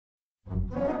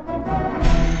Magical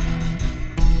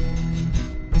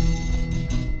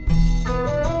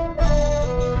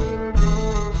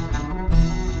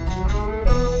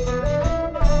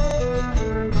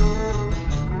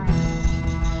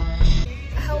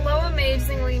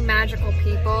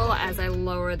people, as I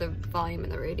lower the volume in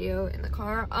the radio in the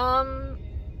car.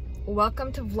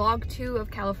 Welcome to vlog 2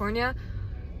 of California.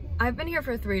 I've been here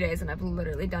for 3 days and I've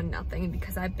literally done nothing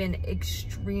because I've been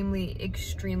extremely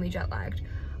jet lagged.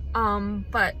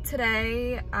 But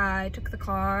today I took the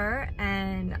car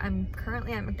and I'm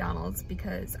currently at McDonald's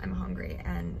because I'm hungry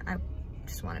and I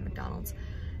just wanted McDonald's.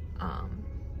 And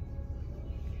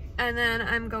then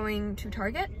I'm going to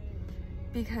Target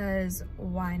because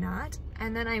why not?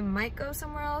 And then I might go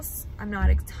somewhere else. I'm not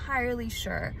entirely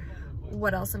sure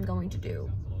what else I'm going to do.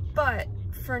 But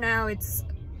for now,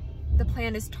 the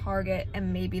plan is Target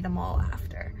and maybe the mall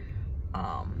after.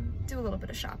 Do a little bit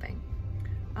of shopping.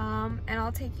 And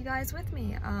I'll take you guys with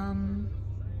me.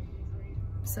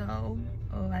 So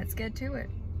let's get to it.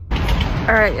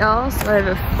 All right, y'all, so I've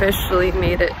officially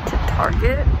made it to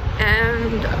Target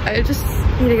and I just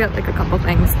need to get like a couple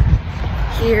things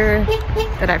here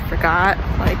that I forgot,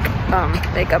 like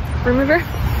makeup remover,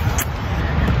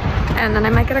 and then I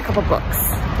might get a couple books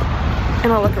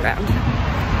and I'll look around.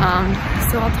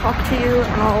 So I'll talk to you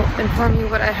and I'll inform you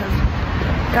what I have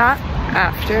got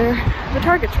after the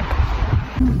Target trip.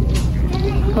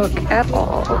 Look at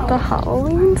all the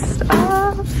Halloween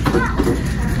stuff.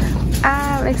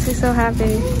 It makes me so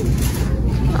happy.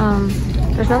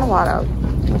 There's not a lot out,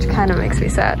 which kind of makes me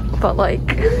sad, but like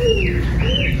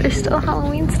there's still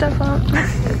Halloween stuff up.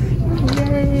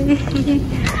 Yay!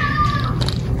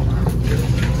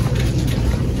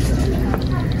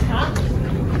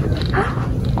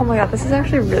 Oh my god, this is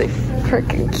actually really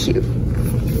freaking cute.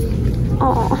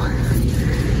 Oh.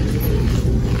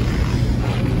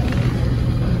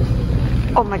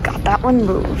 Oh my god, that one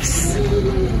moves.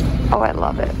 Oh, I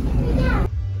love it.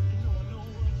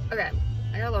 Okay,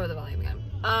 I gotta lower the volume again.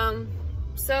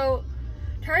 So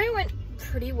Target went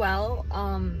pretty well.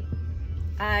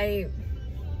 I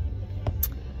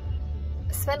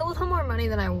spent a little more money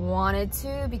than I wanted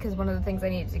to because one of the things I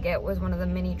needed to get was one of the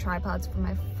mini tripods for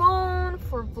my phone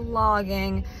for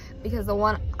vlogging because the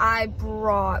one I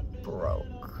brought broke.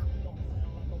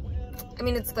 I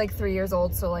mean, it's like 3 years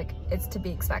old, so like it's to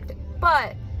be expected.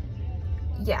 But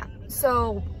yeah,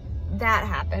 so that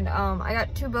happened. I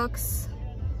got 2 books.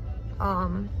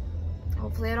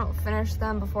 Hopefully I don't finish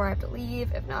them before I have to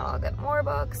leave. If not, I'll get more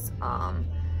books.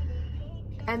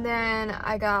 And then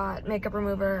I got makeup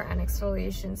remover and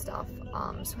exfoliation stuff,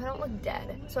 so I don't look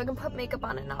dead. So I can put makeup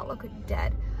on and not look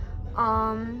dead.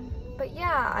 But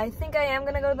yeah, I think I am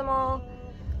gonna go to the mall,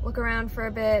 look around for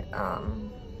a bit,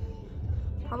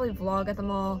 probably vlog at the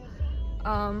mall.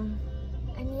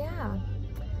 And yeah,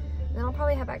 then I'll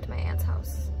probably head back to my aunt's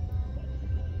house.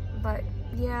 But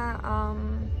yeah,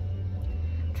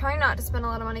 trying not to spend a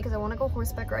lot of money because I want to go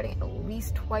horseback riding at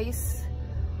least twice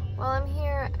while I'm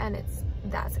here, and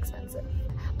that's expensive.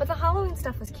 But the Halloween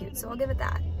stuff was cute, so I'll give it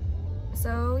that.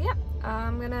 So yeah,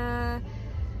 I'm gonna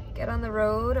get on the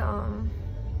road.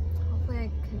 Hopefully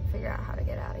I can figure out how to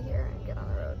get out of here and get on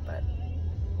the road, but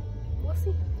we'll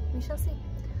see. We shall see.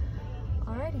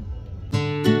 Alrighty.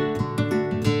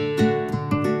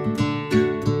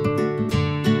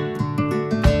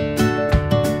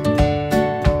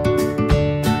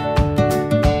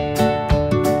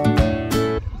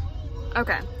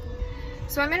 Okay,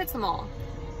 so I made it to the mall,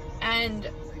 and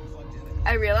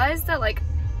I realized that like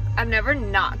I'm never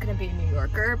not gonna be a New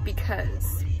Yorker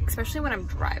because, especially when I'm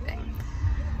driving,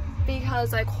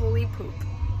 because like holy poop.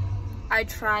 I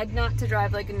tried not to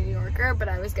drive like a New Yorker, but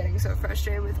I was getting so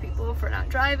frustrated with people for not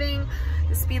driving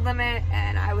the speed limit,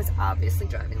 and I was obviously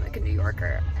driving like a New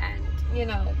Yorker, and you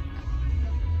know,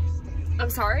 I'm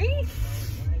sorry.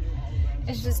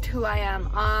 It's just who I am.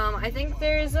 I think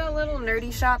there's a little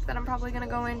nerdy shop that I'm probably gonna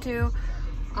go into.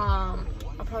 I'll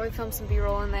probably film some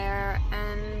B-roll in there,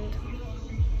 and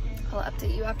I'll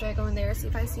update you after I go in there, see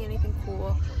if I see anything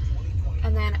cool.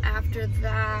 And then after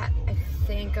that, I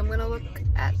think I'm gonna look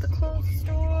at the clothes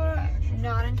store.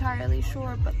 Not entirely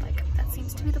sure, but like that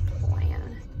seems to be the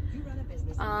plan.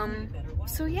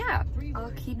 So yeah,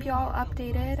 I'll keep y'all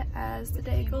updated as the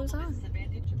day goes on.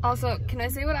 Also, can I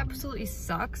say what absolutely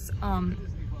sucks? My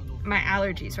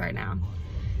allergies right now.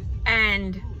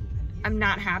 And I'm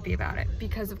not happy about it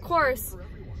because of course,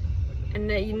 in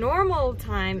the normal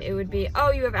time, it would be, oh,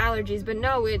 you have allergies, but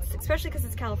no, it's, especially because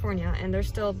it's California and they're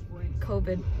still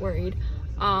COVID worried.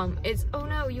 It's, oh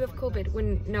no, you have COVID,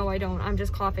 when no, I don't. I'm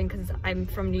just coughing because I'm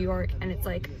from New York, and it's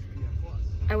like,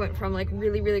 I went from like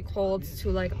really, really cold to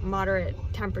like moderate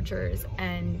temperatures,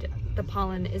 and the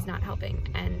pollen is not helping.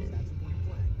 And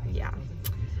yeah,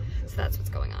 so that's what's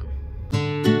going on.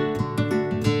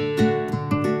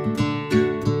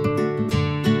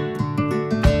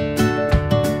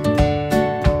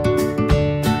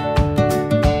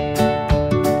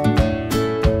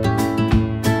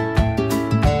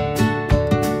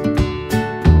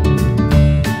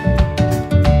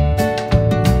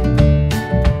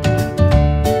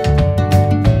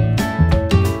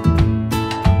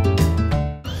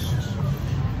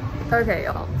 Okay,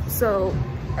 y'all, so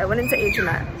I went into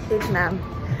H&M.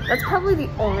 That's probably the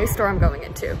only store I'm going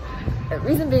into. The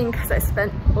reason being because I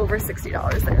spent over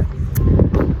 $60 there.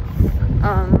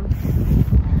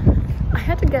 I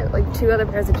had to get like 2 other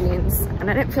pairs of jeans, and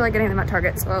I didn't feel like getting them at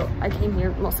Target, so I came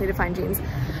here mostly to find jeans.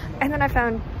 And then I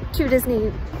found 2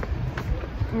 Disney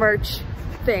merch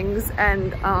things,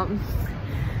 and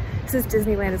since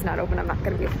Disneyland is not open, I'm not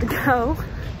gonna be able to go.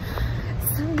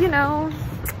 So, you know,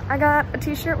 I got a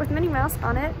t-shirt with Minnie Mouse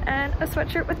on it and a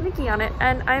sweatshirt with Mickey on it,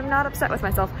 and I'm not upset with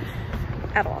myself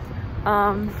at all.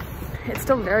 It's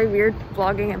still very weird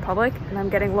vlogging in public, and I'm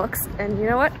getting looks, and you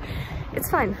know what?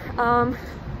 It's fine.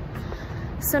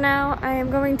 So now I am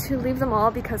going to leave them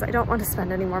all because I don't want to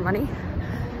spend any more money.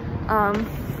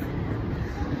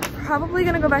 Probably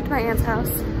gonna go back to my aunt's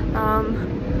house.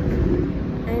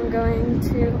 I'm going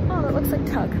to, oh, that looks like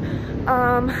Tug.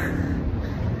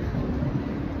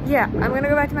 Yeah, I'm gonna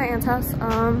go back to my aunt's house.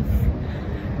 Let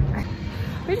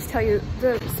me just tell you,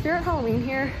 the Spirit Halloween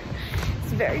here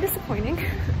is very disappointing.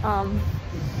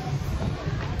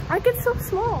 Like, it's so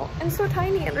small and so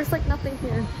tiny, and there's like nothing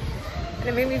here, and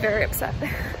it made me very upset.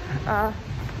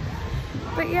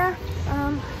 But yeah,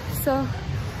 so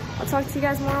I'll talk to you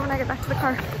guys more when I get back to the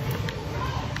car.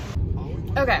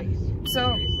 Okay,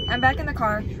 so I'm back in the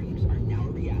car.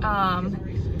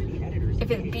 If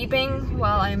it's beeping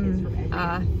while I'm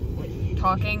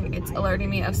talking, it's alerting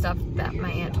me of stuff that my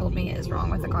aunt told me is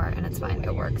wrong with the car, and it's fine,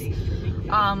 it works.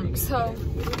 So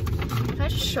can I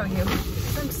just show you?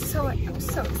 I'm so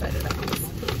excited about this.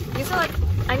 These are like,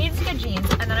 I needed to get jeans,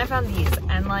 and then I found these,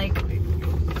 and like,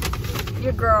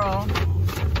 your girl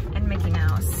and Mickey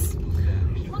Mouse.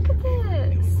 Look at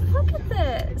this, look at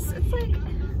this. It's like,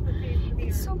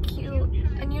 it's so cute.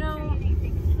 And you know,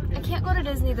 I can't go to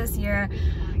Disney this year,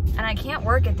 and I can't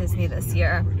work at Disney this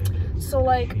year. So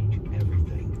like,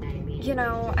 you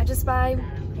know, I just buy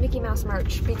Mickey Mouse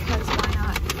merch because why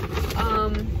not?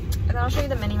 And then I'll show you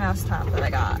the Minnie Mouse top that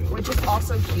I got, which is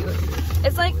also cute.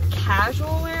 It's like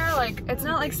casual wear, like it's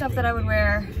not like stuff that I would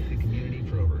wear.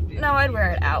 No, I'd wear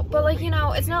it out, but like, you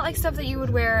know, it's not like stuff that you would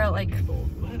wear like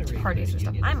to parties or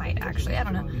stuff. I might actually, I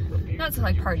don't know. Not to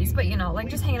like parties, but you know, like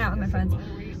just hanging out with my friends.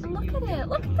 And look at it,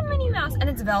 look at the Minnie Mouse, and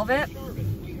it's velvet.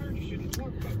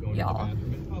 Y'all.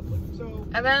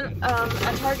 And then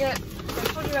at Target, I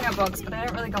told you I got books, but I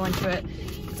didn't really go into it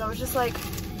because I was just like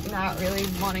not really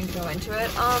wanting to go into it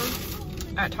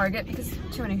at Target because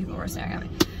too many people were staring at me.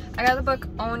 I got the book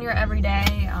Own Your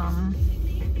Everyday.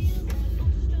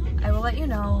 I will let you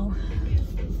know.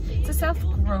 It's a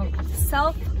self-growth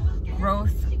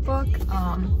book.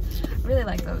 I really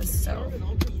like those, so,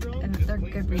 and they're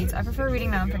good reads. I prefer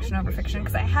reading nonfiction over fiction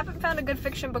because I haven't found a good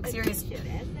fiction book series,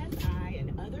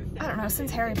 I don't know, since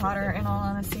Harry Potter, in all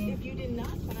honesty.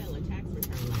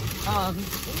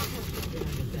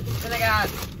 Then I got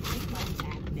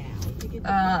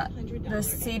the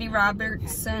Sadie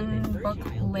Robertson book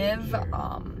Live.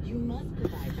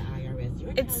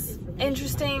 It's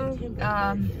interesting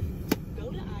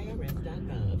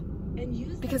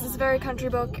because it's a very country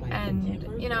book, and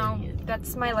you know,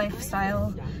 that's my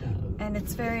lifestyle, and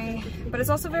it's very, but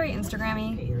it's also very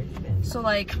Instagram-y, so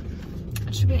like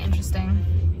it should be interesting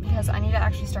because I need to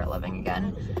actually start living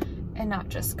again and not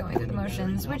just going through the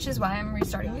motions, which is why I'm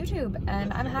restarting YouTube,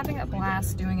 and I'm having a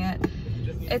blast doing it.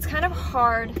 It's kind of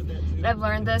hard that I've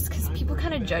learned this because people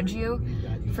kind of judge you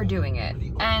for doing it,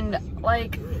 and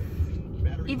like,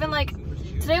 even like,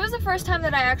 today was the first time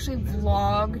that I actually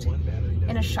vlogged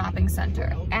in a shopping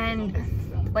center and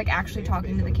like actually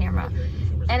talking to the camera,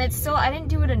 and it's still, I didn't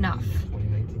do it enough,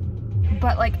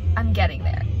 but like I'm getting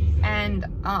there, and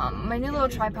my new little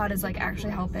tripod is like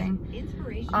actually helping.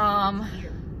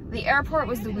 The airport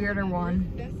was the weirder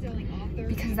one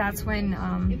because that's when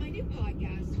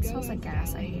it smells like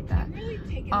gas, I hate that.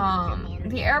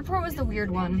 The airport was the weird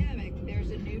one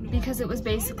because it was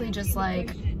basically just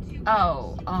like,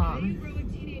 oh,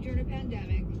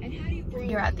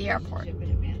 you're at the airport.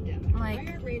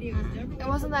 Like, it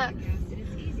wasn't that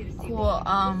cool.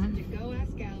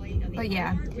 But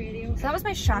yeah, so that was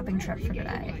my shopping trip for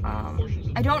today.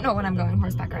 I don't know when I'm going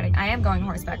horseback riding. I am going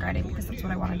horseback riding because that's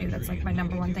what I want to do. That's like my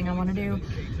 #1 thing I want to do.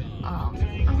 Oh,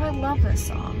 I love this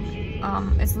song.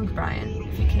 It's Luke Bryan,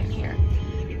 if you can't hear.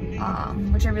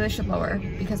 Which I really should lower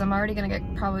because I'm already gonna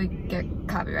probably get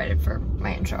copyrighted for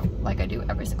my intro, like I do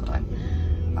every single time.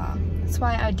 That's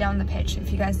why I downed the pitch,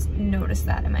 if you guys noticed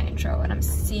that in my intro, and I'm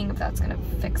seeing if that's gonna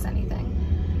fix anything.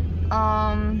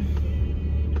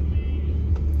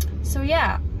 So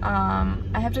yeah,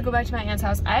 I have to go back to my aunt's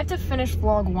house. I have to finish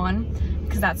vlog 1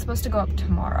 because that's supposed to go up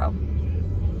tomorrow,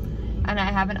 and I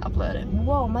haven't uploaded.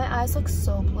 Whoa, my eyes look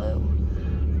so blue.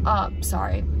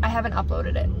 Sorry, I haven't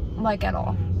uploaded it, like, at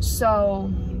all.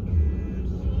 So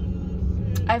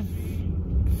I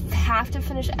have to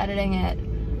finish editing it,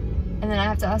 and then I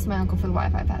have to ask my uncle for the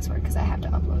Wi-Fi password because I have to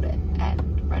upload it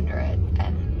and render it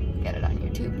and get it on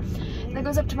YouTube. And it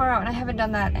goes up tomorrow, and I haven't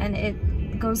done that, and it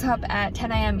goes up at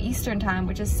 10 a.m. Eastern time,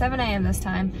 which is 7 a.m. this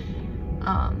time.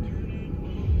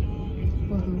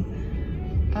 Woohoo.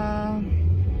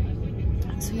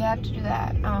 So you have to do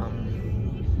that. I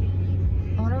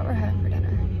wonder what we're having for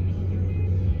dinner.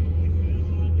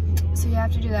 So you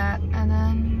have to do that, and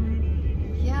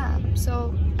then yeah.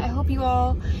 So I hope you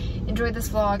all enjoyed this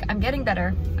vlog. I'm getting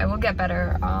better. I will get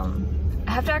better. I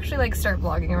have to actually like start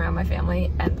vlogging around my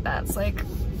family, and that's like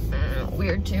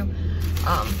weird too.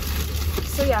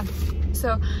 So yeah.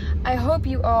 So I hope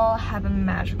you all have a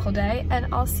magical day, and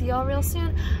I'll see y'all real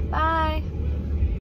soon. Bye.